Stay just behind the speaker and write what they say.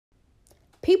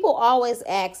People always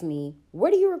ask me,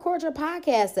 where do you record your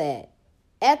podcast at?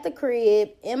 At the crib,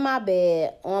 in my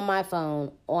bed, on my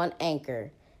phone, on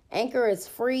Anchor. Anchor is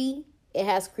free. It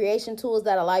has creation tools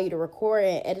that allow you to record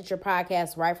and edit your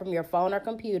podcast right from your phone or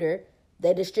computer.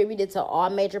 They distribute it to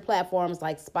all major platforms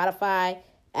like Spotify,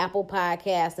 Apple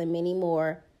Podcasts, and many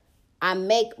more. I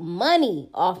make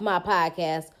money off my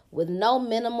podcast with no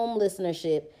minimum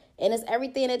listenership. And it's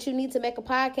everything that you need to make a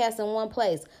podcast in one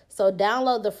place. So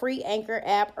download the free Anchor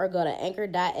app or go to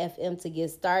anchor.fm to get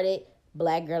started.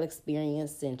 Black Girl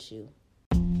Experience sent you.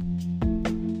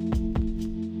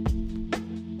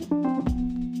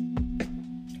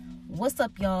 What's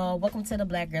up, y'all? Welcome to the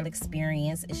Black Girl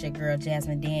Experience. It's your girl,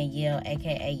 Jasmine Danielle,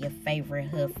 aka your favorite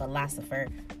hood philosopher.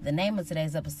 The name of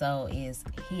today's episode is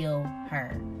Heal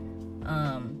Her.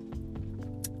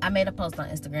 I made a post on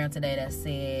Instagram today that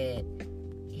said,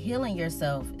 healing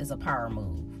yourself is a power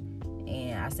move.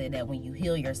 And I said that when you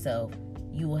heal yourself,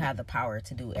 you will have the power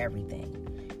to do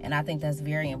everything. And I think that's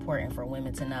very important for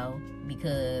women to know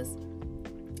because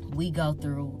we go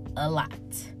through a lot.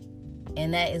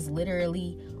 And that is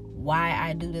literally why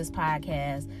I do this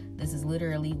podcast. This is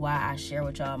literally why I share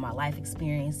with y'all my life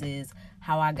experiences,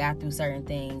 how I got through certain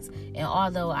things. And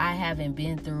although I haven't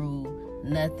been through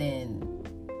nothing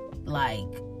like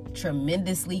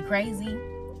tremendously crazy,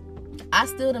 I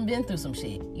still done been through some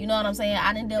shit. You know what I'm saying?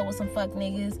 I done dealt with some fuck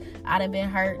niggas. I done been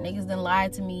hurt. Niggas done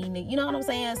lied to me. You know what I'm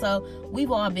saying? So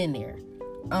we've all been there.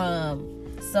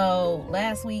 So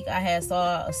last week I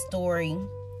saw a story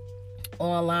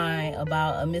online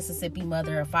about a Mississippi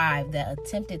mother of 5 that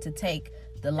attempted to take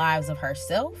the lives of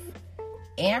herself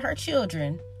and her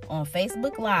children on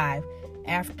Facebook Live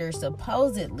after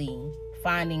supposedly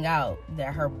finding out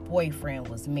that her boyfriend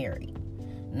was married.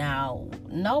 Now,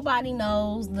 nobody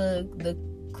knows the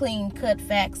clean-cut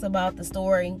facts about the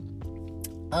story.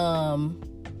 I'm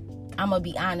gonna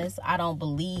be honest, I don't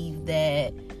believe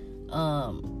that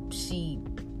she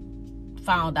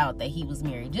found out that he was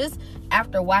married. Just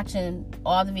after watching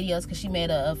all the videos, because she made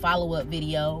a follow-up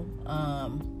video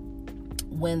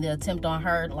when the attempt on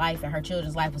her life and her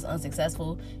children's life was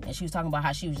unsuccessful, and she was talking about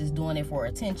how she was just doing it for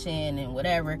attention and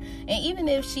whatever. And even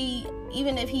if she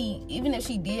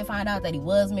did find out that he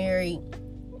was married,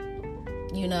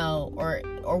 you know,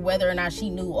 or whether or not she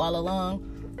knew all along,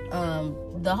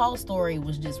 the whole story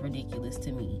was just ridiculous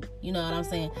to me. You know what I'm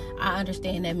saying? I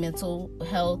understand that mental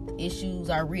health issues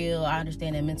are real. I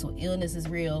understand that mental illness is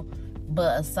real.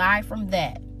 But aside from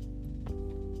that,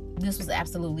 this was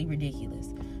absolutely ridiculous.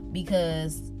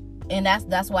 Because, and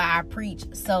that's why I preach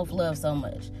self-love so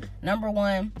much. Number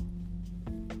one,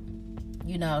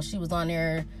 you know, she was on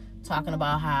there talking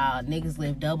about how niggas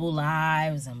live double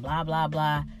lives and blah, blah,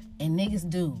 blah. And niggas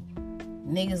do.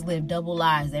 Niggas live double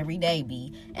lives every day,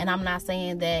 B. And I'm not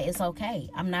saying that it's okay.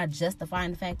 I'm not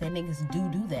justifying the fact that niggas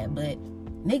do that. But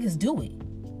niggas do it.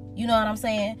 You know what I'm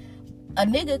saying? A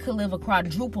nigga could live a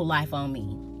quadruple life on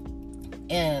me.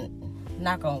 And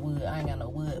knock on wood. I ain't got no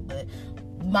wood, but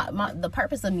the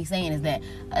purpose of me saying is that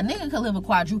a nigga could live a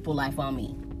quadruple life on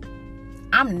me.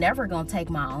 I'm never gonna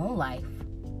take my own life.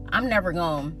 I'm never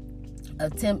gonna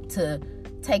attempt to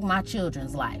take my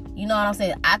children's life. You know what I'm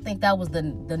saying? I think that was the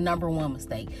number one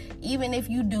mistake. Even if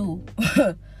you do,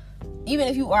 even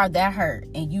if you are that hurt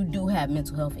and you do have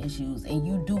mental health issues and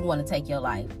you do want to take your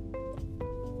life,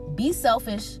 be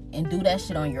selfish and do that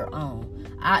shit on your own.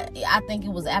 I think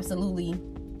it was absolutely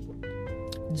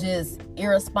just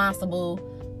irresponsible,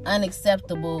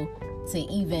 unacceptable to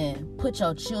even put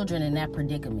your children in that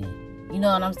predicament. You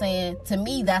know what I'm saying? To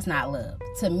me, that's not love.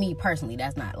 To me personally,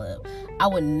 that's not love. I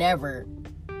would never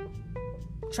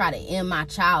try to end my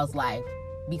child's life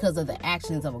because of the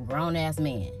actions of a grown-ass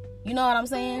man. You know what I'm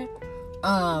saying?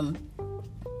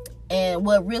 And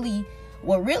what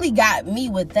really got me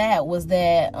with that was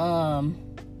that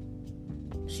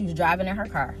she was driving in her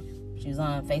car. She was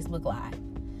on Facebook Live.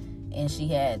 And she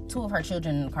had 2 of her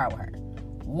children in the car with her.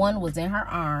 One was in her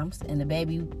arms, and the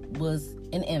baby was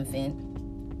an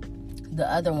infant. The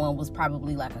other one was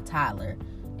probably like a toddler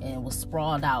and was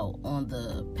sprawled out on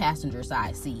the passenger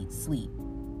side seat, sleep,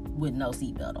 with no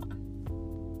seatbelt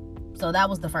on. So that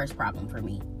was the first problem for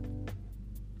me.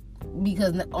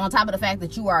 Because on top of the fact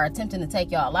that you are attempting to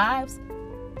take y'all lives,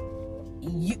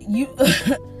 you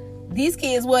these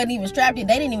kids wasn't even strapped in.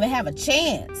 They didn't even have a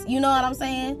chance. You know what I'm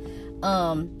saying?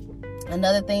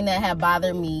 Another thing that had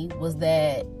bothered me was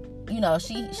that, you know,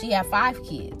 she had 5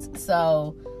 kids.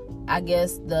 So I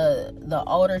guess the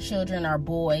older children are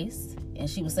boys, and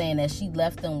she was saying that she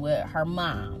left them with her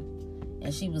mom.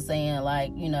 And she was saying,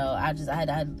 like, you know, I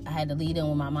had to leave them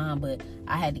with my mom, but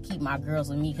I had to keep my girls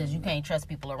with me because you can't trust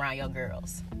people around your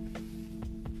girls.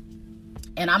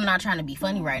 and I'm not trying to be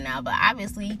funny right now, but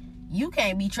obviously you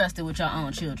can't be trusted with your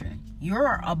own children.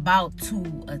 You're about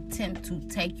to attempt to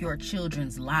take your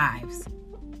children's lives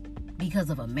because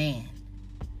of a man.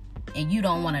 And you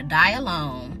don't want to die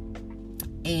alone.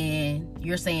 And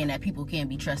you're saying that people can't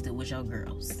be trusted with your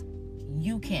girls.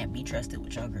 You can't be trusted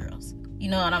with your girls. You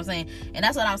know what I'm saying? And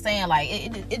that's what I'm saying. Like,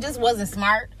 it just wasn't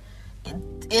smart.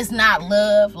 It's not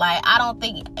love. Like, I don't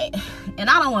think, and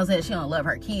I don't want to say that she don't love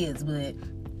her kids, but,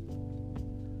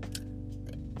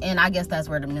 and I guess that's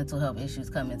where the mental health issues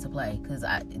come into play, because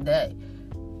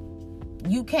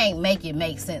you can't make it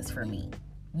make sense for me.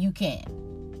 You can't.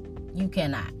 You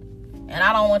cannot. And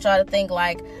I don't want y'all to think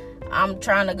like I'm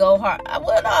trying to go hard.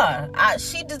 Well, no,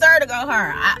 she deserved to go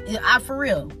hard. I for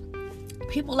real.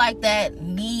 People like that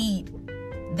need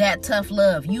that tough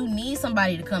love. You need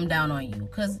somebody to come down on you,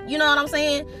 because you know what I'm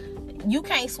saying? You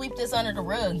can't sweep this under the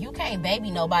rug. You can't baby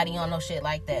nobody on no shit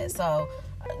like that. So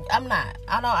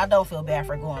I don't feel bad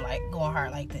for going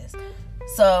hard like this.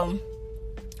 So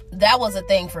that was a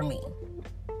thing for me.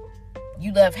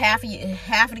 You left half of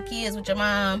the kids with your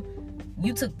mom.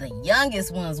 You took the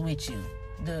youngest ones with you.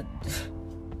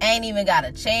 Ain't even got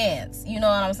a chance, you know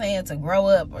what I'm saying, to grow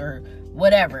up or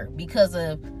whatever, because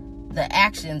of the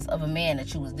actions of a man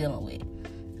that you was dealing with.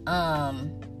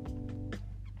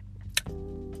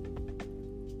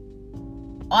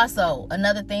 Also,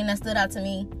 another thing that stood out to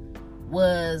me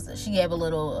was she gave a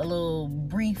little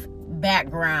brief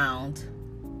background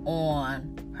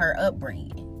on her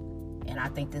upbringing. And I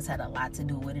think this had a lot to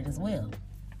do with it as well.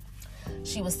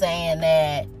 She was saying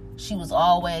that she was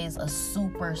always a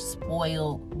super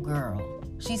spoiled girl.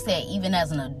 She said even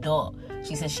as an adult,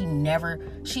 she said she never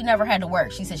had to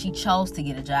work. She said she chose to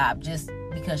get a job just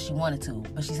because she wanted to.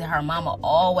 But she said her mama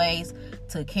always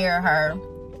took care of her.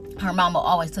 Her mama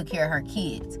always took care of her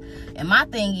kids. And my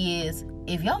thing is,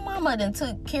 if your mama done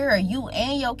took care of you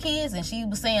and your kids, and she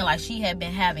was saying like she had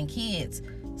been having kids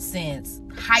since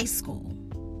high school.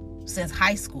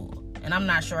 And I'm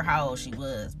not sure how old she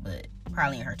was, but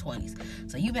probably in her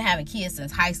 20s. So you've been having kids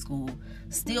since high school,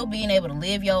 still being able to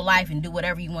live your life and do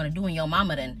whatever you want to do, and your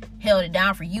mama done held it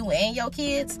down for you and your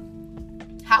kids.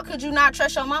 How could you not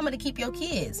trust your mama to keep your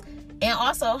kids? And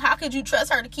also, how could you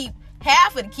trust her to keep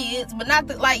half of the kids, but not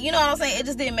you know what I'm saying? It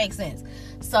just didn't make sense.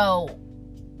 So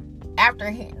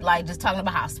after like just talking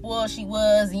about how spoiled she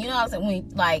was, and you know what I'm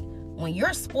saying, when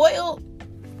you're spoiled,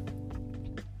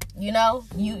 you know,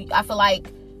 I feel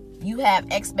like you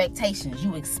have expectations.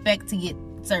 You expect to get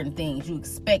certain things. You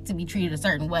expect to be treated a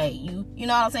certain way. You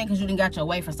know what I'm saying? Because you didn't got your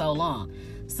way for so long.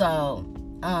 So,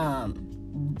 I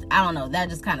don't know. That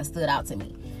just kind of stood out to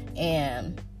me.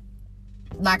 And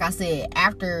like I said,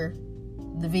 after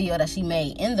the video that she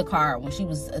made in the car when she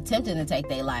was attempting to take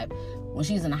their life, when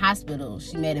she was in the hospital,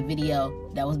 she made a video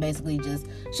that was basically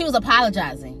she was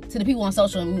apologizing to the people on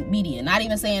social media. Not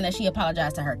even saying that she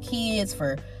apologized to her kids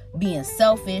for being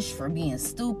selfish, for being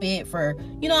stupid, for,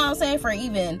 you know what I'm saying, for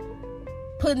even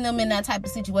putting them in that type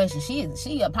of situation.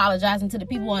 She apologizing to the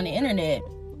people on the internet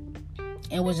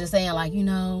and was just saying like, you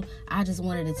know, I just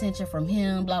wanted attention from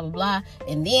him, blah, blah, blah.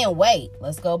 And then wait,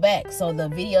 let's go back. So the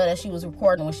video that she was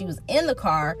recording when she was in the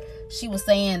car, she was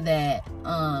saying that,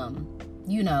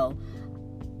 you know,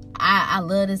 I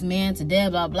love this man to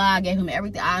death, blah, blah. I gave him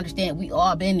everything. I understand. We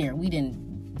all been there. We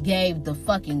done gave the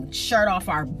fucking shirt off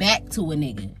our back to a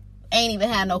nigga. Ain't even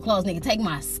had no clothes, nigga. Take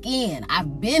my skin.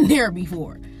 I've been there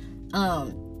before.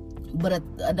 But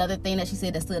another thing that she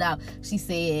said that stood out, she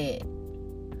said,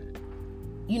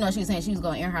 you know, she was saying she was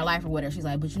going to end her life or whatever. She's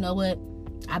like, but you know what?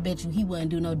 I bet you he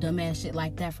wouldn't do no dumbass shit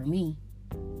like that for me.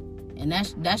 And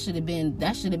that should have been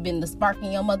the spark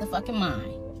in your motherfucking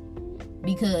mind.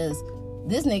 Because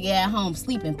this nigga at home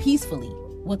sleeping peacefully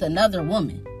with another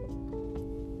woman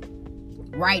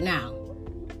right now.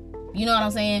 You know what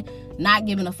I'm saying? Not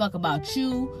giving a fuck about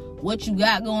you, what you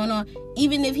got going on.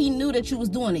 Even if he knew that you was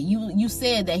doing it, you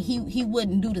said that he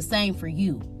wouldn't do the same for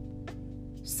you.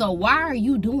 So why are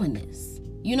you doing this?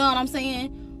 You know what I'm saying?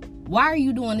 Why are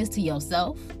you doing this to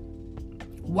yourself?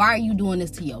 Why are you doing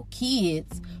this to your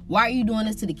kids? Why are you doing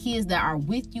this to the kids that are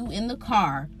with you in the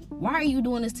car? Why are you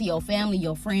doing this to your family,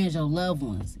 your friends, your loved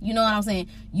ones? You know what I'm saying?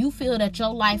 You feel that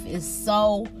your life is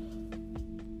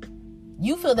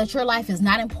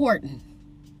not important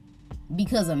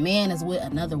because a man is with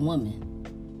another woman.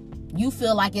 You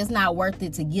feel like it's not worth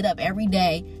it to get up every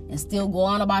day and still go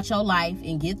on about your life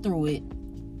and get through it.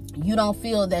 You don't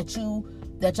feel that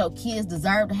your kids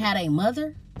deserve to have a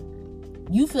mother.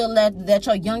 You feel that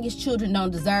your youngest children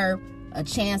don't deserve a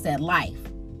chance at life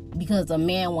because a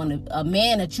man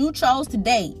that you chose to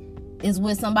date is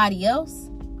with somebody else.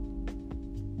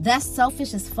 That's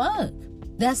selfish as fuck.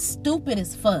 That's stupid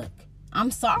as fuck.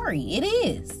 I'm sorry. It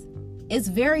is. It's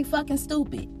very fucking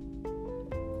stupid.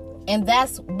 And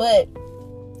that's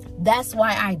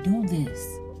why I do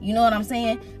this. You know what I'm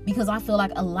saying? Because I feel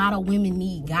like a lot of women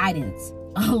need guidance.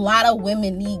 A lot of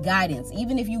women need guidance.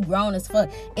 Even if you grown as fuck.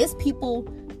 It's people,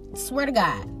 swear to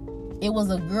God. It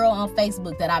was a girl on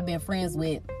Facebook that I've been friends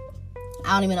with.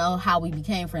 I don't even know how we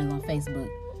became friends on Facebook.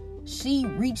 She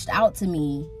reached out to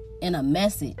me in a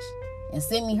message and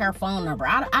sent me her phone number.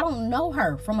 I don't know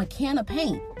her from a can of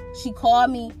paint. She called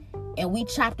me and we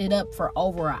chopped it up for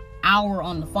over an hour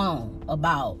on the phone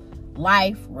about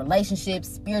life, relationships,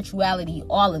 spirituality,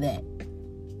 all of that.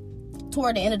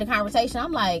 Toward the end of the conversation,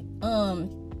 I'm like,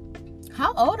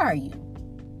 how old are you?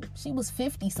 She was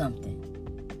 50-something.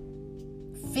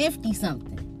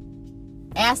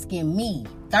 50-something. Asking me,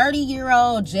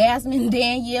 30-year-old Jasmine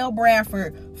Danielle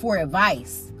Bradford, for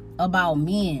advice about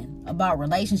men, about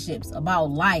relationships,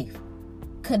 about life,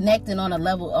 connecting on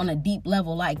a deep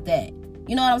level like that.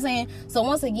 You know what I'm saying? So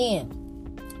once again,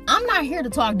 I'm not here to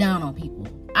talk down on people.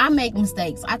 I make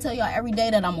mistakes. I tell y'all every day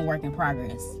that I'm a work in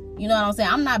progress. You know what I'm saying?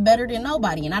 I'm not better than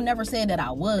nobody, and I never said that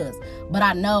I was, but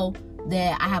I know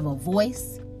that I have a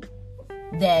voice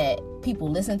that people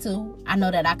listen to. I know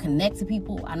that I connect to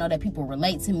people. I know that people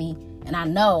relate to me, and I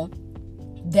know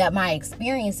that my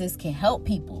experiences can help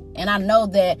people. And I know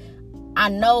that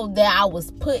I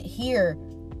was put here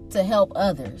to help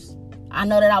others. I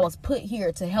know that I was put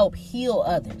here to help heal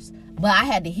others. But I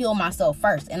had to heal myself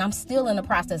first. And I'm still in the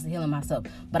process of healing myself.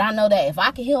 But I know that if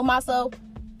I can heal myself,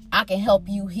 I can help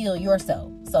you heal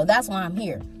yourself. So that's why I'm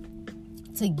here.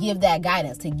 To give that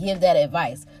guidance, to give that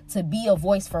advice, to be a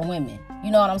voice for women.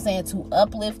 You know what I'm saying? To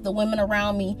uplift the women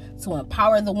around me, to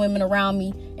empower the women around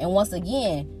me. And once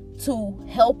again, to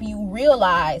help you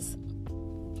realize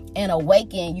and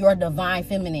awaken your divine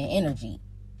feminine energy.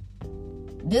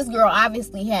 This girl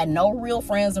obviously had no real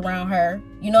friends around her.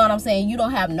 You know what I'm saying? You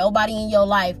don't have nobody in your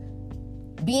life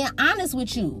being honest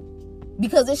with you.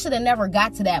 Because it should have never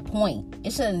got to that point.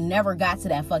 It should have never got to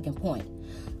that fucking point.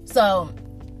 So,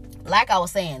 like I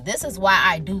was saying, this is why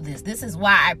I do this. This is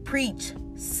why I preach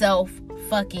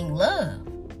self-fucking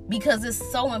love. Because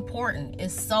it's so important.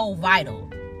 It's so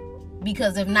vital.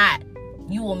 Because if not,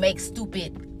 you will make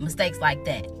stupid mistakes like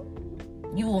that.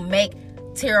 You will make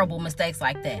terrible mistakes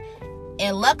like that.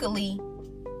 And luckily,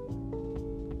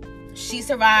 she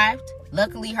survived.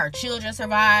 Luckily, her children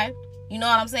survived. You know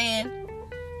what I'm saying?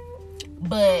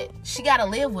 But she got to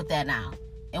live with that now.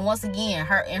 And once again,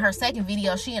 in her second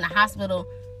video, she in the hospital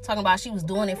talking about she was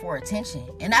doing it for attention.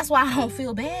 And that's why I don't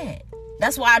feel bad.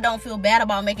 That's why I don't feel bad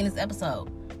about making this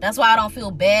episode. That's why I don't feel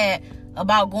bad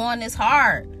about going this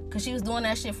hard. Because she was doing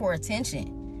that shit for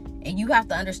attention. And you have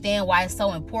to understand why it's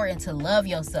so important to love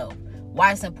yourself.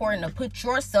 Why it's important to put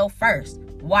yourself first.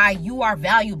 Why you are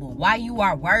valuable. Why you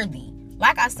are worthy.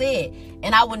 Like I said,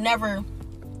 and I would never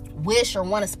wish or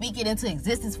want to speak it into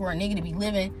existence for a nigga to be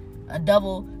living a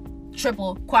double,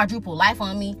 triple, quadruple life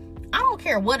on me. I don't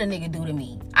care what a nigga do to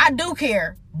me. I do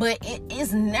care, but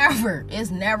it's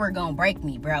never gonna break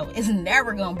me, bro. It's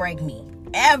never gonna break me.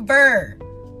 Ever.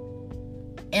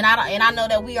 And I know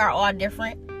that we are all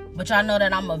different, but y'all know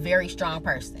that I'm a very strong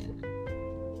person.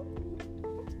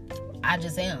 I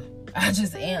just am.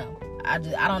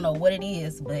 I don't know what it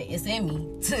is, but it's in me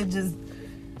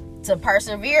to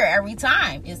persevere every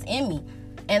time. It's in me.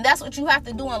 And that's what you have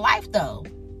to do in life, though.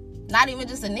 Not even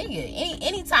just a nigga.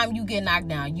 Anytime you get knocked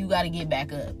down, you got to get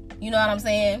back up. You know what I'm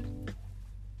saying?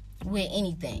 With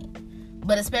anything.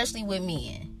 But especially with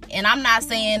men. And I'm not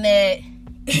saying that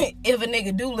if a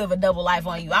nigga do live a double life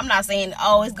on you, I'm not saying,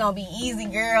 oh, it's going to be easy,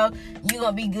 girl. You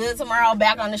going to be good tomorrow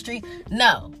back on the street.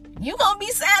 No. You going to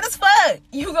be sad as fuck.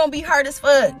 You going to be hurt as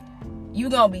fuck. You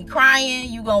going to be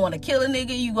crying. You going to want to kill a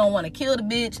nigga. You going to want to kill the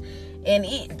bitch. And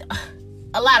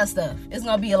a lot of stuff. It's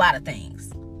going to be a lot of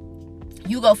things.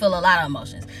 You go feel a lot of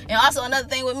emotions. And also another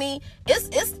thing with me,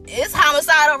 it's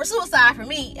homicide over suicide for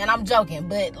me. And I'm joking.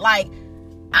 But like,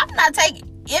 I'm not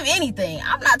taking, if anything,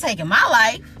 I'm not taking my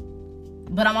life.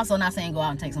 But I'm also not saying go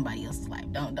out and take somebody else's life.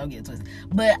 Don't get it twisted.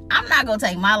 But I'm not going to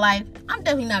take my life. I'm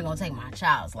definitely not going to take my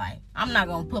child's life. I'm not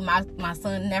going to put my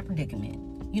son in that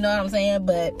predicament. You know what I'm saying?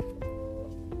 But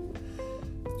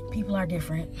people are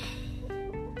different.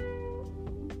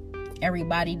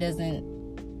 Everybody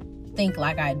doesn't think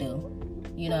like I do.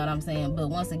 You know what I'm saying? But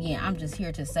once again, I'm just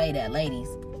here to say that, ladies,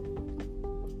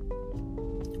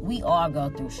 we all go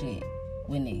through shit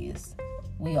with niggas.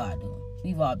 We all do.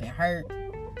 We've all been hurt.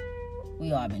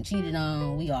 We all been cheated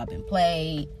on. We all been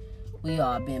played. We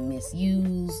all been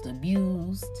misused,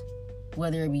 abused,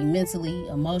 whether it be mentally,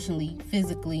 emotionally,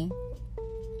 physically.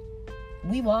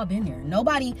 We've all been there.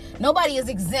 Nobody is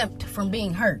exempt from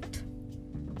being hurt.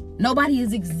 Nobody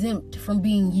is exempt from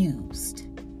being used.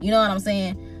 You know what I'm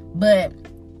saying? But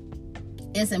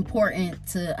it's important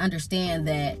to understand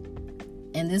that,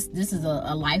 and this is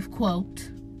a life quote,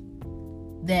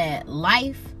 that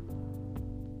life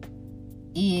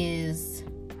is,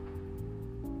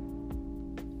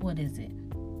 what is it?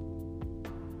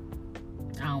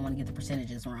 I don't want to get the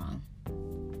percentages wrong.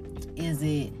 Is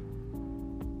it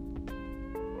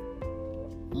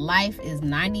life is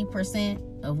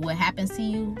 90% of what happens to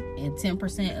you and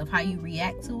 10% of how you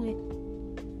react to it?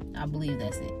 I believe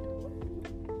that's it.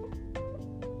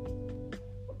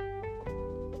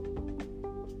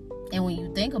 And when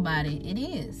you think about it, it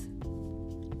is.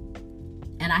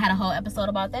 And I had a whole episode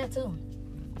about that too.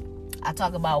 I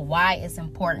talk about why it's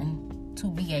important to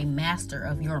be a master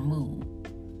of your mood.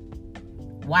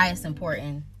 Why it's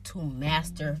important to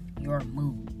master your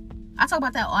mood. I talk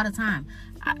about that all the time.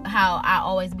 How I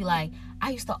always be like, I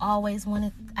used to always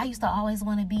want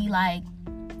to be like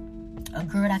a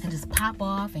girl that could just pop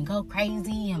off and go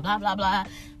crazy and blah blah blah.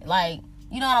 Like,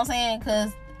 you know what I'm saying?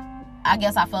 Because I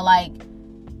guess I feel like,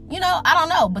 you know, I don't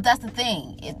know, but that's the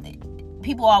thing.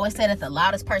 People always say that the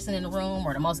loudest person in the room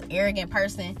or the most arrogant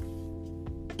person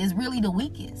is really the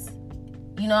weakest.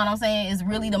 You know what I'm saying? It's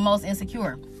really the most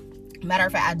insecure. Matter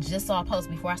of fact, I just saw a post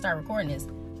before I started recording this.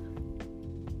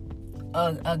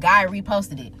 A guy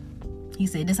reposted it. He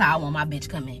said, "This is how I want my bitch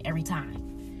coming every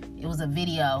time." It was a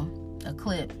video, a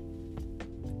clip,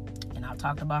 and I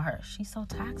talked about her. She's so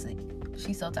toxic.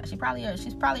 She's probably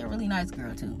a really nice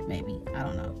girl too. Maybe, I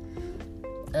don't know.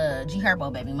 G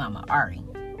Herbo baby mama Ari.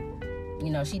 You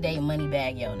know, she dating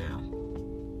Moneybagg Yo now.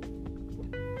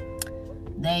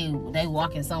 They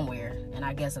walking somewhere, and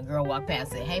I guess a girl walked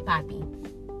past and said, "Hey, Poppy."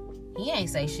 He ain't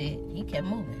say shit. He kept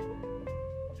moving.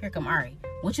 Here come Ari.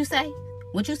 What you say?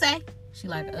 What you say? She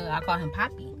like, I call him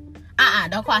Poppy.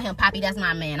 Don't call him Poppy. That's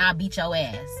my man. I'll beat your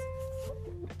ass.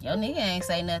 Yo nigga ain't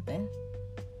say nothing.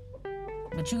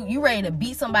 But you ready to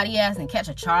beat somebody ass and catch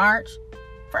a charge?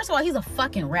 First of all, he's a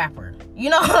fucking rapper. You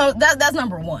know, that's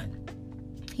number one.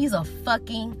 He's a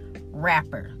fucking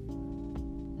rapper.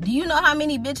 Do you know how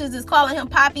many bitches is calling him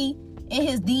Poppy in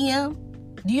his DM?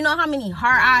 Do you know how many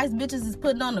hard eyes bitches is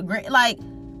putting on the ground? Like,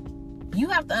 you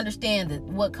have to understand that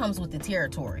what comes with the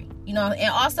territory. You know, and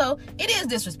also, it is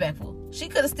disrespectful. She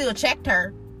could have still checked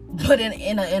her, but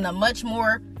in a much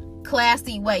more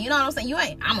classy way. You know what I'm saying? You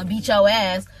ain't, I'm gonna beat your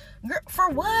ass. Girl, for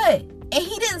what? And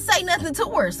he didn't say nothing to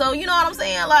her. So, you know what I'm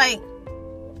saying? Like,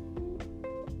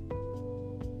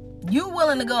 you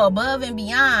willing to go above and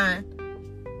beyond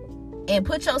and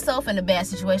put yourself in a bad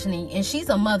situation, and she's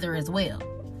a mother as well.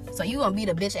 So you gonna beat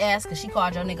a bitch ass because she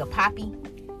called your nigga Poppy?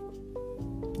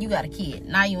 You got a kid.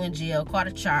 Now you in jail, caught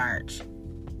a charge.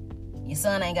 Your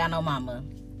son ain't got no mama.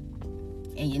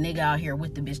 And your nigga out here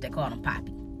with the bitch that called him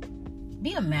Poppy.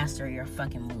 Be a master of your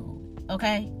fucking mood,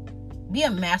 okay? Be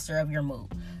a master of your mood.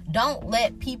 Don't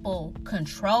let people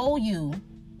control you.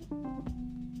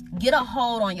 Get a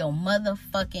hold on your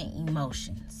motherfucking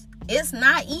emotions. It's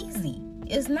not easy.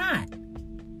 It's not.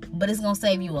 But it's going to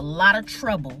save you a lot of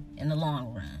trouble in the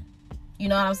long run. You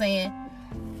know what I'm saying?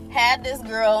 Had this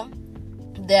girl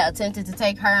that attempted to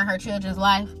take her and her children's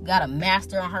life,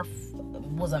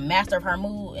 was a master of her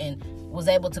mood and was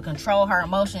able to control her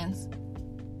emotions,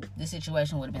 the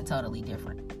situation would have been totally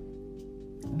different.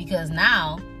 Because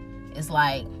now, it's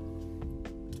like,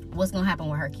 what's going to happen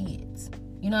with her kids?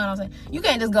 You know what I'm saying? You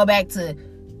can't just go back to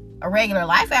a regular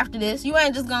life after this. You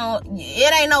ain't just gonna,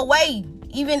 it ain't no way.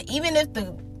 Even if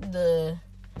the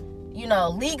you know,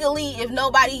 legally, if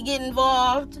nobody get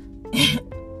involved,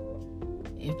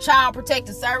 if child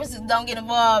protective services don't get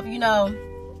involved, you know,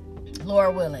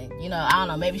 Lord willing, you know, I don't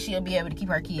know, maybe she'll be able to keep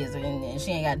her kids and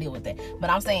she ain't got to deal with that. But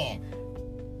I'm saying,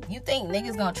 you think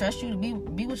niggas gonna trust you to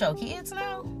be with your kids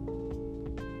now?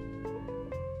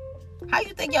 How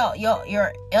you think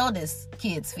your eldest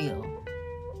kids feel?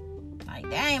 Like,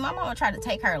 dang, my mama tried to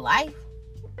take her life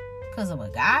because of a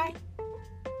guy?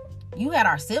 You had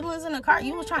our siblings in the car.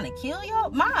 You was trying to kill y'all?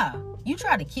 Ma, you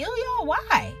tried to kill y'all?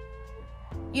 Why?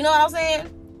 You know what I'm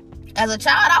saying? As a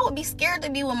child, I would be scared to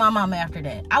be with my mama after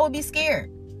that. I would be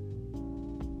scared.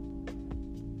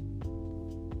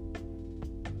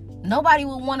 Nobody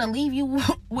would want to leave you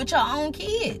with your own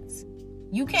kids.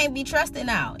 You can't be trusted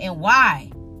now. And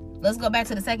why? Let's go back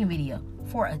to the second video.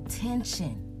 For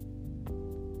attention.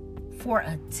 For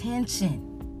attention.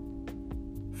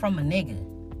 From a nigga.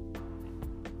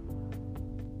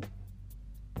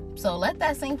 So let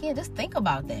that sink in. Just think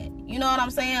about that. You know what I'm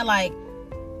saying? Like,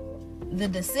 the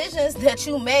decisions that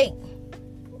you make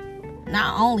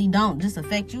not only don't just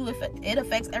affect you, it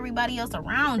affects everybody else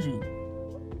around you.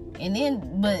 And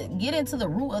then, but get into the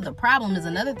root of the problem is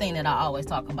another thing that I always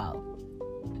talk about.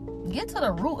 Get to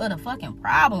the root of the fucking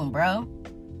problem, bro.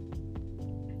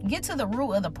 Get to the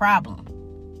root of the problem.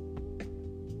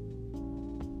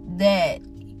 That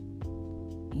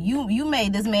you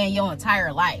made this man your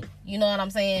entire life. You know what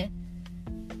I'm saying?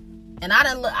 And I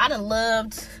done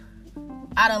loved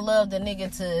the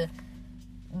nigga to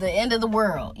the end of the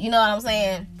world. You know what I'm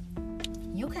saying?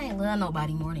 You can't love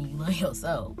nobody more than you love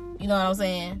yourself. You know what I'm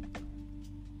saying?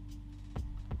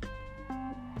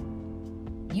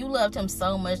 You loved him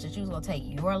so much that you was gonna take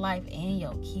your life and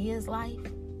your kid's life,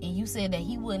 and you said that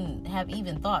he wouldn't have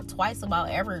even thought twice about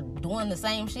ever doing the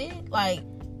same shit? Like,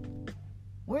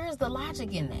 where's the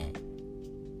logic in that?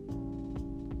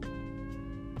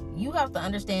 You have to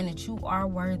understand that you are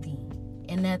worthy,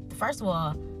 and that, first of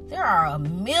all, there are a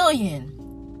million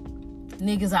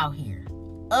niggas out here.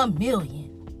 A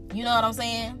million. You know what I'm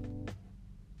saying?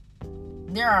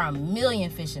 There are a million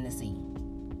fish in the sea.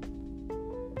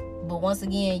 But once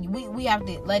again, we have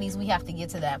to, ladies, we have to get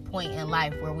to that point in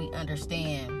life where we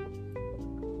understand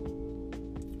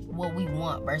what we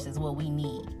want versus what we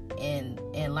need, and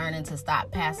learning to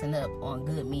stop passing up on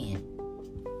good men.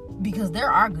 Because there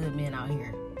are good men out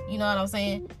here. You know what I'm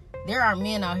saying? There are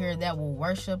men out here that will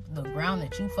worship the ground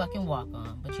that you fucking walk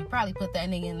on, but you probably put that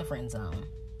nigga in the friend zone.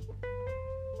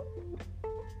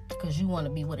 Because you want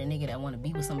to be with a nigga that want to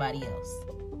be with somebody else.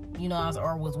 You know,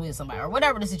 or was with somebody, or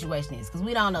whatever the situation is, because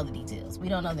we don't know the details. We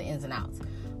don't know the ins and outs.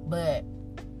 But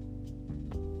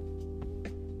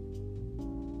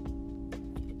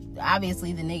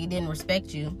obviously the nigga didn't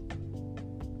respect you.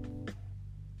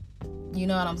 You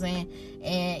know what I'm saying?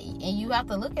 And you have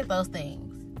to look at those things.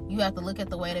 You have to look at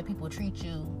the way that people treat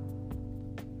you.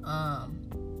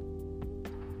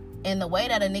 And the way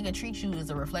that a nigga treats you is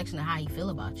a reflection of how he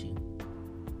feel about you.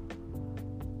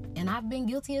 And I've been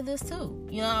guilty of this too.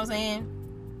 You know what I'm saying?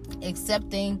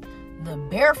 Accepting the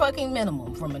bare fucking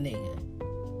minimum from a nigga.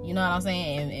 You know what I'm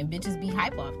saying? And bitches be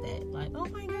hype off that. Like, oh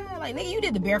my God. Like, nigga, you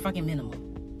did the bare fucking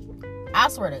minimum. I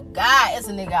swear to God, it's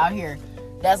a nigga out here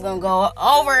that's gonna go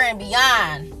over and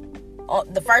beyond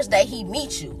on the first day he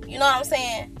meets you. You know what I'm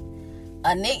saying?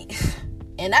 A nigga.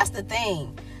 And that's the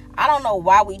thing. I don't know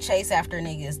why we chase after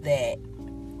niggas that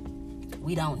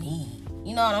we don't need.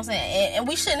 You know what I'm saying? And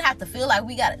we shouldn't have to feel like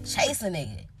we gotta chase a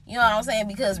nigga. You know what I'm saying?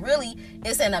 Because really,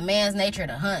 it's in a man's nature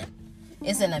to hunt.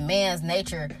 It's in a man's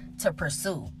nature to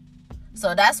pursue.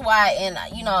 So that's why, and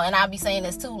you know, and I'll be saying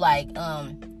this too, like,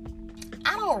 I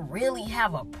don't really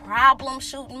have a problem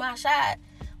shooting my shot,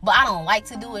 but I don't like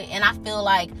to do it. And I feel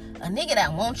like a nigga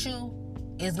that wants you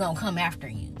is gonna come after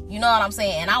you. You know what I'm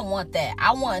saying? And I want that.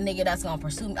 I want a nigga that's gonna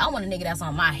pursue me. I want a nigga that's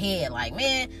on my head. Like,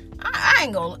 man,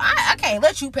 I can't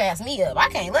let you pass me up. I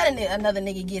can't let another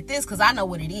nigga get this because I know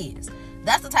what it is.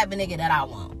 That's the type of nigga that I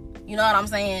want. You know what I'm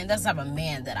saying? That's the type of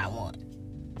man that I want.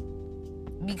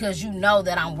 Because you know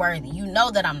that I'm worthy. You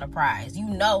know that I'm the prize. You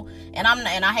know, and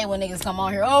I hate when niggas come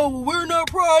on here, oh, we're not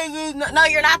prizes. No,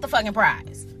 you're not the fucking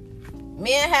prize.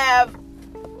 Men have,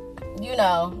 you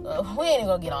know, we ain't even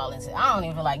gonna get all into it. I don't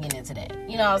even feel like getting into that.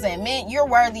 You know what I'm saying? Men, you're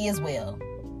worthy as well.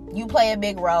 You play a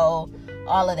big role,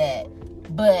 all of that.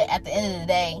 But at the end of the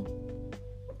day,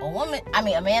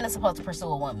 a man is supposed to pursue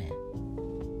a woman.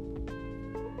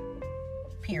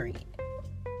 Period.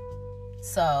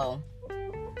 So,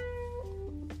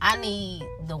 I need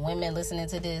the women listening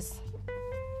to this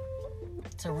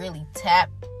to really tap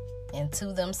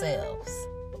into themselves.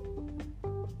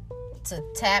 To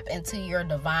tap into your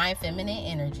divine feminine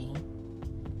energy.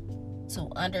 To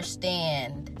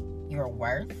understand your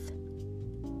worth.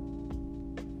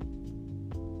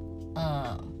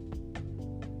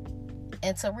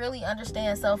 And to really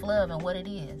understand self-love and what it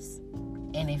is.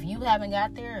 And if you haven't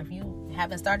got there, if you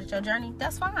haven't started your journey,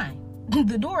 that's fine.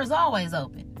 The door is always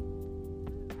open.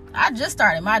 I just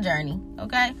started my journey,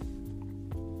 okay?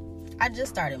 I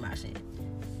just started my shit.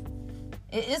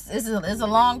 It's a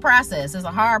long process. It's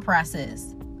a hard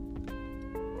process.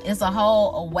 It's a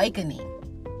whole awakening,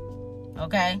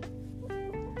 okay?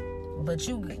 But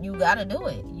you gotta do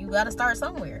it. You gotta start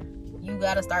somewhere. You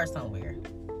gotta start somewhere.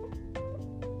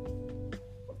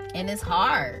 And it's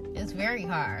hard. It's very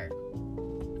hard.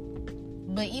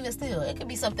 But even still, it could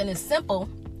be something as simple.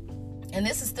 And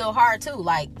this is still hard too.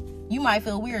 Like, you might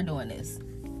feel weird doing this.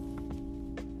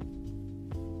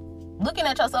 Looking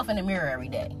at yourself in the mirror every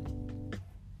day.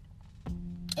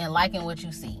 And liking what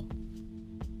you see.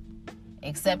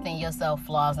 Accepting yourself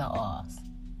flaws and alls.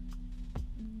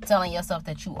 Telling yourself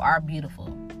that you are beautiful.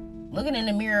 Looking in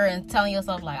the mirror and telling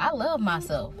yourself, like, I love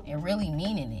myself. And really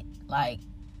meaning it. Like,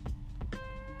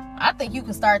 I think you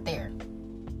can start there.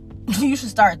 You should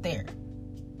start there.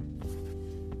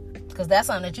 Because that's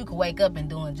something that you can wake up and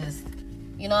do and just,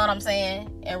 you know what I'm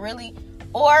saying? And really,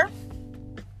 or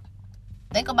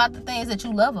think about the things that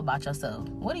you love about yourself.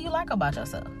 What do you like about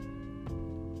yourself?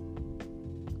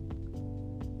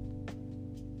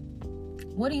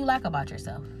 What do you like about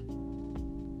yourself?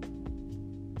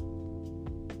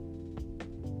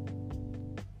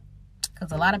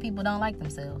 Because a lot of people don't like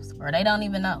themselves, or they don't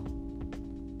even know.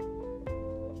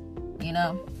 You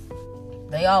know,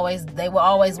 they were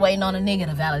always waiting on a nigga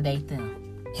to validate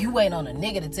them. You waiting on a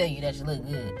nigga to tell you that you look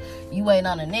good. You waiting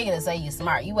on a nigga to say you're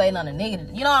smart. You waiting on a nigga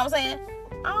to, you know what I'm saying?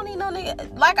 I don't need no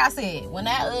nigga. Like I said, when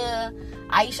that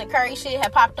Aisha Curry shit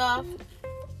had popped off,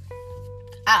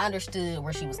 I understood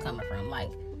where she was coming from.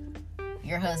 Like,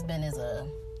 your husband is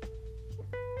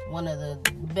one of the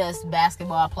best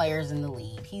basketball players in the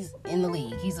league. He's in the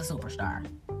league. He's a superstar.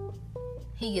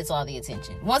 He gets all the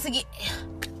attention. Once again,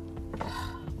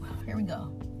 here we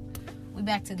go. We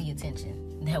back to the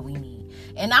attention that we need.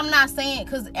 And I'm not saying,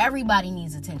 because everybody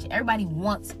needs attention. Everybody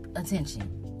wants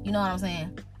attention. You know what I'm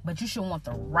saying? But you should want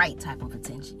the right type of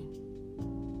attention.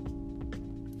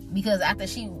 Because after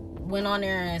she went on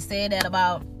there and said that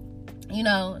about, you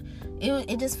know, it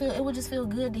would just feel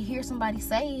good to hear somebody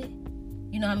say it.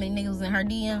 You know how many niggas was in her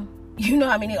DM? You know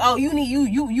how many? Oh, you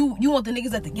want the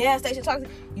niggas at the gas station talking?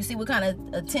 You see what kind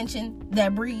of attention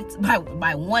that breeds by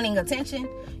wanting attention?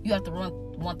 You have to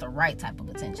want the right type of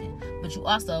attention, but you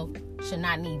also should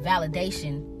not need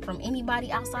validation from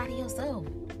anybody outside of yourself.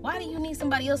 Why do you need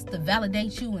somebody else to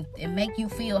validate you and make you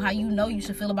feel how you know you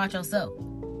should feel about yourself?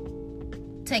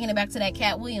 Taking it back to that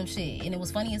Cat Williams shit, and it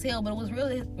was funny as hell, but it was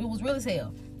real as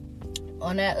hell.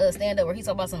 On that stand-up where he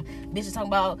talking about some bitches talking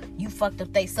about you fucked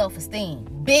up they self-esteem.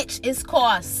 Bitch, it's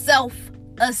called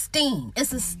self-esteem.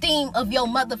 It's esteem of your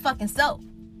motherfucking self.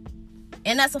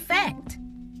 And that's a fact.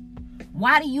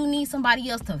 Why do you need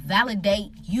somebody else to validate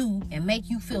you and make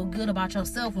you feel good about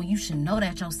yourself when you should know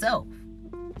that yourself?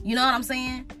 You know what I'm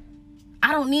saying?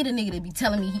 I don't need a nigga to be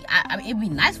telling me it'd be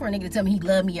nice for a nigga to tell me he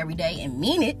love me every day and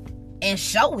mean it and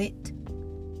show it.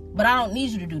 But I don't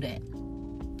need you to do that.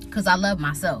 Because I love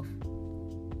myself.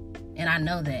 And I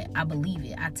know that. I believe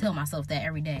it. I tell myself that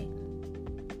every day.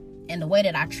 And the way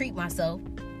that I treat myself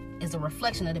is a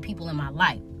reflection of the people in my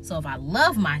life. So if I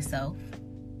love myself,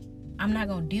 I'm not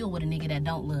going to deal with a nigga that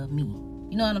don't love me.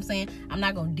 You know what I'm saying? I'm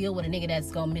not going to deal with a nigga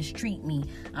that's going to mistreat me.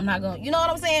 I'm not going to, you know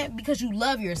what I'm saying? Because you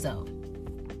love yourself.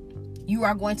 You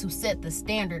are going to set the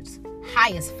standards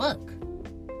high as fuck.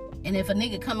 And if a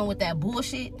nigga coming with that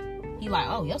bullshit, he like,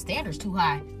 oh, your standards too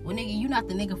high. Well, nigga, you not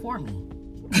the nigga for me.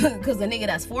 Because the nigga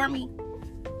that's for me,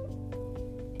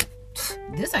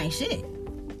 this ain't shit.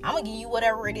 I'm going to give you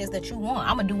whatever it is that you want.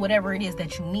 I'm going to do whatever it is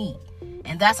that you need.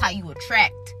 And that's how you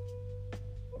attract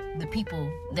the people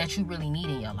that you really need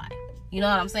in your life. You know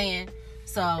what I'm saying?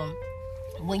 So,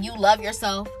 when you love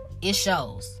yourself, it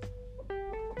shows.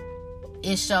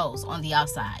 It shows on the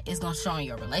outside. It's going to show in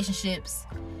your relationships.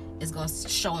 It's going to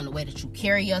show in the way that you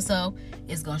carry yourself.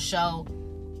 It's going to show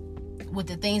with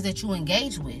the things that you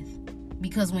engage with.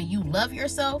 Because when you love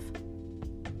yourself,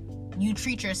 you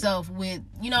treat yourself with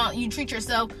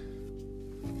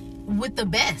the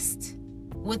best.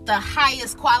 With the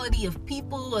highest quality of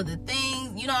people or the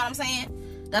things. You know what I'm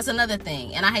saying? That's another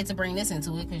thing. And I hate to bring this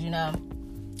into it because, you know,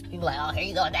 people like, oh, here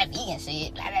you go with that vegan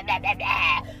shit. Blah, blah, blah, blah,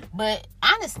 blah. But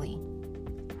honestly,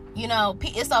 you know,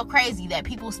 it's so crazy that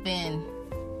people spend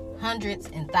hundreds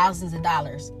and thousands of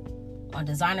dollars on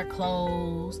designer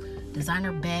clothes,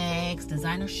 designer bags,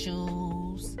 designer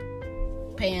shoes,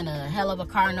 paying a hell of a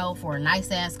car note for a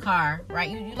nice ass car, right?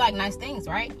 You like nice things,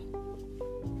 right?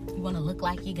 You want to look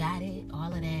like you got it,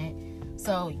 all of that.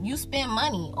 So you spend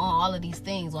money on all of these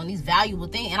things, on these valuable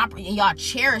things, and y'all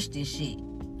cherish this shit.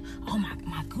 Oh my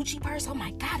Gucci purse. Oh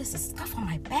my God, it's a scuff on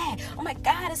my bag. Oh my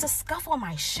God, it's a scuff on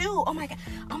my shoe. Oh my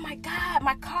God,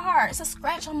 my car. It's a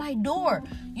scratch on my door.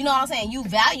 You know what I'm saying? You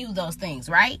value those things,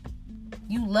 right?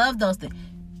 You love those things.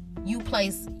 You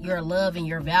place your love and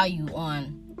your value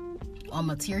on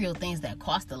material things that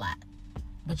cost a lot.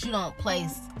 But you don't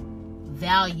place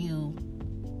value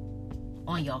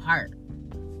on your heart.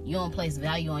 You don't place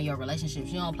value on your relationships.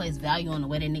 You don't place value on the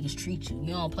way that niggas treat you.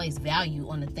 You don't place value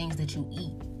on the things that you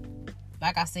eat.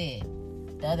 Like I said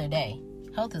the other day,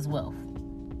 health is wealth.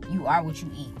 You are what you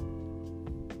eat.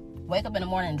 Wake up in the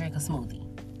morning and drink a smoothie.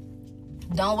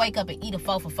 Don't wake up and eat a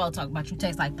 4 for 4 talk about you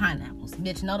taste like pineapples.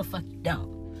 Bitch, no the fuck you don't.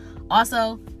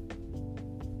 Also,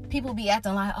 people be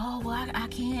acting like, oh, well, I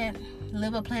can't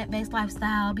live a plant-based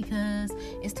lifestyle because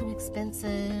it's too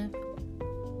expensive.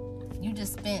 You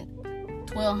just spent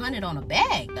 $1,200 on a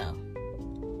bag, though.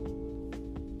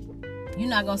 You're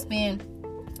not gonna spend,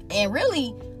 and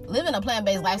really living a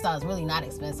plant-based lifestyle is really not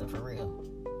expensive for real,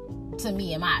 to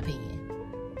me, in my opinion.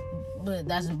 But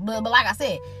like I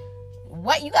said,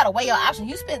 what, you gotta weigh your options.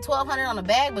 You spend $1,200 on a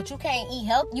bag, but you can't eat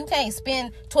health. You can't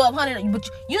spend $1,200, but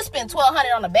you spend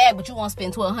 $1,200 on a bag, but you won't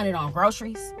spend $1,200 on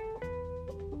groceries.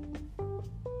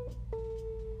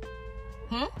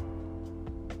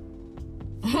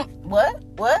 What?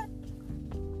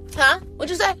 Huh? What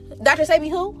you say? Dr. Sabi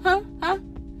who? Huh?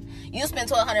 You spend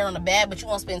 $1,200 on a bag, but you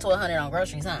won't spend $1,200 on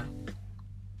groceries, huh?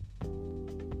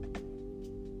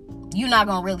 You're not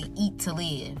gonna really eat to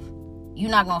live. You're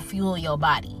not gonna fuel your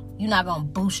body. You're not gonna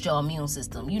boost your immune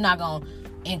system. You're not gonna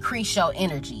increase your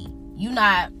energy. You're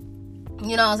not,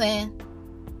 you know what I'm saying?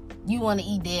 You want to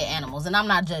eat dead animals, and I'm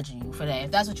not judging you for that.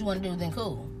 If that's what you want to do, then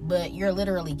cool. But you're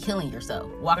literally killing yourself,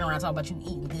 walking around talking about you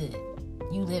eating good,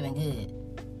 you living good.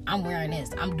 I'm wearing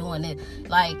this, I'm doing this.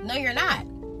 Like, no, you're not.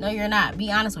 No, you're not.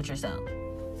 Be honest with yourself.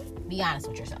 Be honest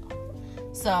with yourself.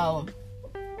 So,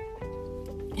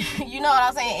 you know what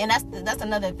I'm saying? And that's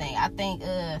another thing. I think,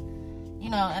 you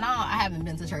know, and I haven't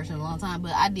been to church in a long time,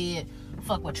 but I did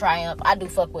fuck with Triumph. I do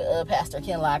fuck with Pastor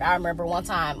Kenlock. I remember one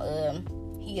time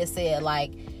he had said,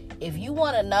 like, if you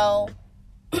want to know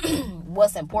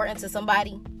what's important to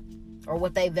somebody or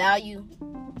what they value,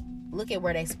 look at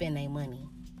where they spend their money.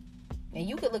 And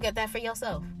you could look at that for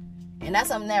yourself. And that's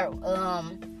something that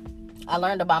I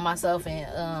learned about myself,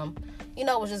 and you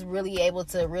know, was just really able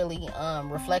to really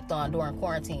reflect on during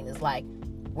quarantine, is like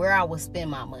where I would spend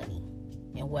my money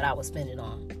and what I would spend it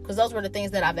on, because those were the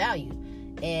things that I value.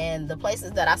 And the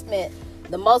places that I spent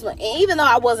the most money, and even though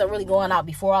I wasn't really going out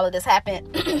before all of this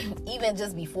happened, even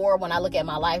just before, when I look at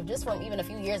my life just from even a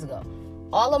few years ago,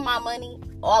 all of my money,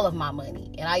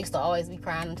 and I used to always be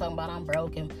crying and talking about I'm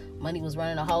broke and money was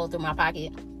running a hole through my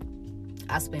pocket.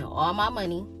 I spent all my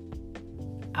money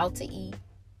out to eat,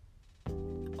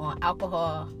 on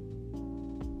alcohol.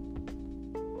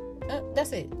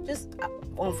 That's it. Just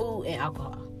on food and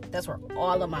alcohol. That's where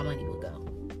all of my money would go.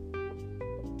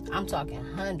 I'm talking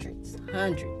hundreds of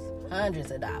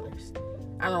dollars.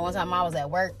 I remember one time I was at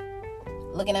work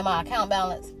looking at my account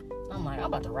balance. I'm like, I'm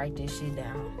about to write this shit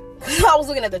down. I was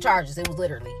looking at the charges. It was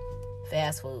literally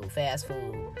fast food,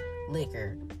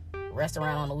 liquor,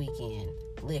 restaurant on the weekend,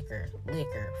 liquor,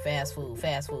 fast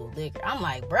food, liquor. I'm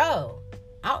like, bro,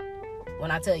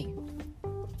 when I tell you,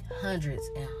 hundreds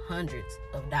and hundreds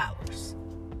of dollars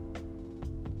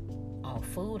on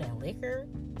food and liquor,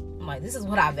 I'm like, this is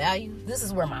what I value. This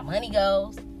is where my money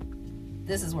goes.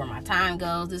 This is where my time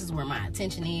goes. This is where my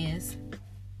attention is.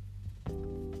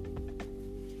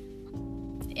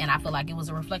 And I feel like it was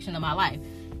a reflection of my life.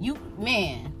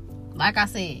 Man, like I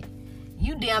said,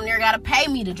 you damn near gotta pay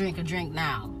me to drink a drink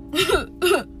now.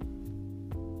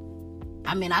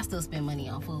 I mean, I still spend money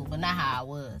on food, but not how I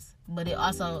was. But it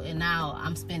also, and now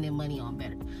I'm spending money on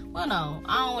better. Well, no,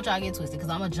 I don't want y'all to get twisted,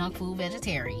 because I'm a junk food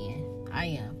vegetarian. I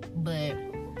am. But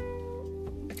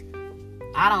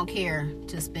I don't care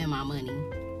to spend my money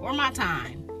or my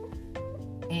time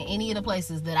in any of the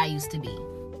places that I used to be.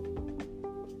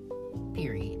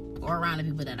 Period. Or around the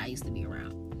people that I used to be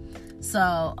around.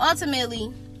 So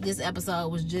ultimately, this episode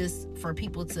was just for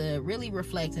people to really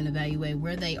reflect and evaluate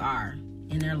where they are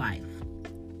in their life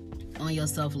on your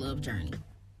self-love journey.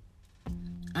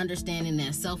 Understanding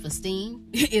that self-esteem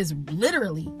is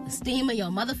literally esteem of your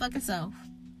motherfucking self.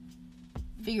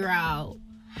 Figure out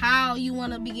how you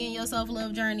want to begin your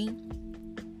self-love journey.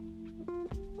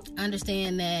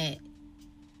 Understand that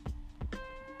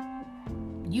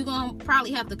you're going to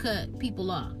probably have to cut people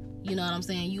off. You know what I'm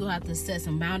saying? You have to set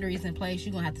some boundaries in place.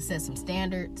 You're going to have to set some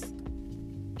standards.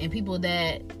 And people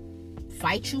that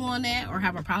fight you on that or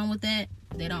have a problem with that,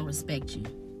 they don't respect you.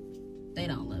 They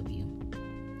don't love you.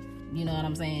 You know what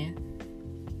I'm saying?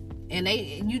 And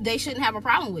they shouldn't have a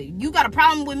problem with you. You got a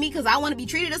problem with me because I want to be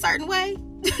treated a certain way?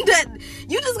 Sometimes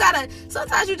you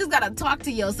just got to talk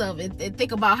to yourself and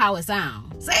think about how it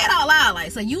sounds. Say it out loud.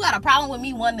 Like, so you got a problem with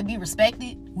me wanting to be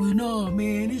respected? Well, no,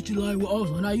 man, it's just like, well,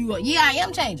 also, now you are. Yeah, I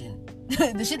am changing.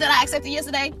 The shit that I accepted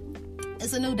yesterday,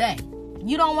 it's a new day.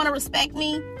 You don't want to respect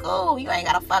me? Cool. You ain't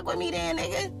got to fuck with me then,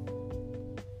 nigga.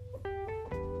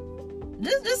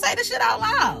 Just say the shit out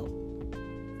loud.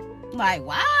 Like,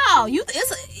 wow, you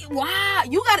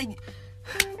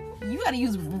gotta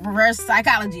use reverse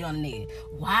psychology on the nigga.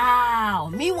 Wow,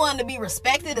 me wanting to be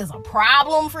respected is a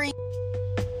problem for you.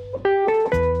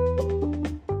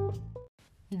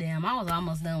 Damn, I was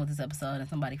almost done with this episode and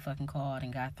somebody fucking called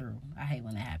and got through. I hate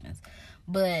when that happens.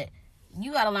 But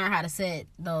you gotta learn how to set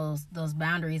those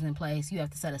boundaries in place. You have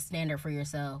to set a standard for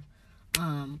yourself.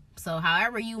 So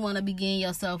however you want to begin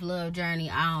your self-love journey,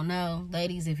 I don't know.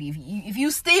 Ladies, if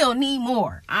you still need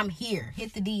more, I'm here.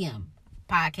 Hit the DM.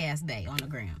 Podcast Bay on the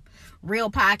gram.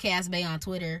 Real Podcast Bay on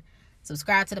Twitter.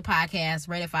 Subscribe to the podcast.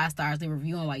 Rate it 5 stars. Leave a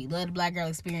review on why you love the Black Girl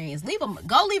Experience.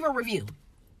 Go leave a review.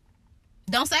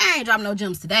 Don't say I ain't dropping no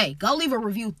gems today. Go leave a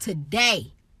review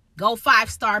today. Go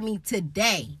 5-star me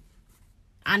today.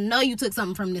 I know you took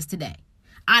something from this today.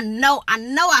 I know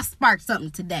I sparked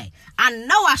something today. I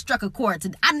know I struck a chord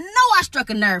today. I know I struck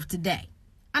a nerve today.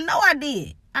 I know I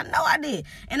did.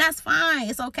 And that's fine.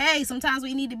 It's okay. Sometimes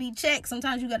we need to be checked.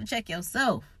 Sometimes you got to check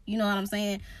yourself. You know what I'm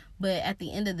saying? But at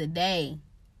the end of the day,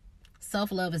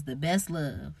 self-love is the best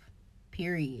love.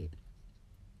 Period.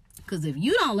 Because if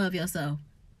you don't love yourself,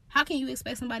 how can you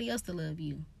expect somebody else to love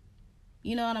you?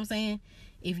 You know what I'm saying?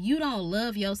 If you don't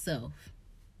love yourself,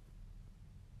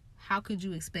 how could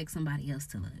you expect somebody else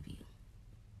to love you?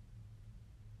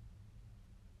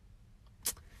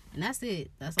 And that's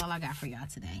it. That's all I got for y'all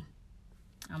today.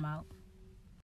 I'm out.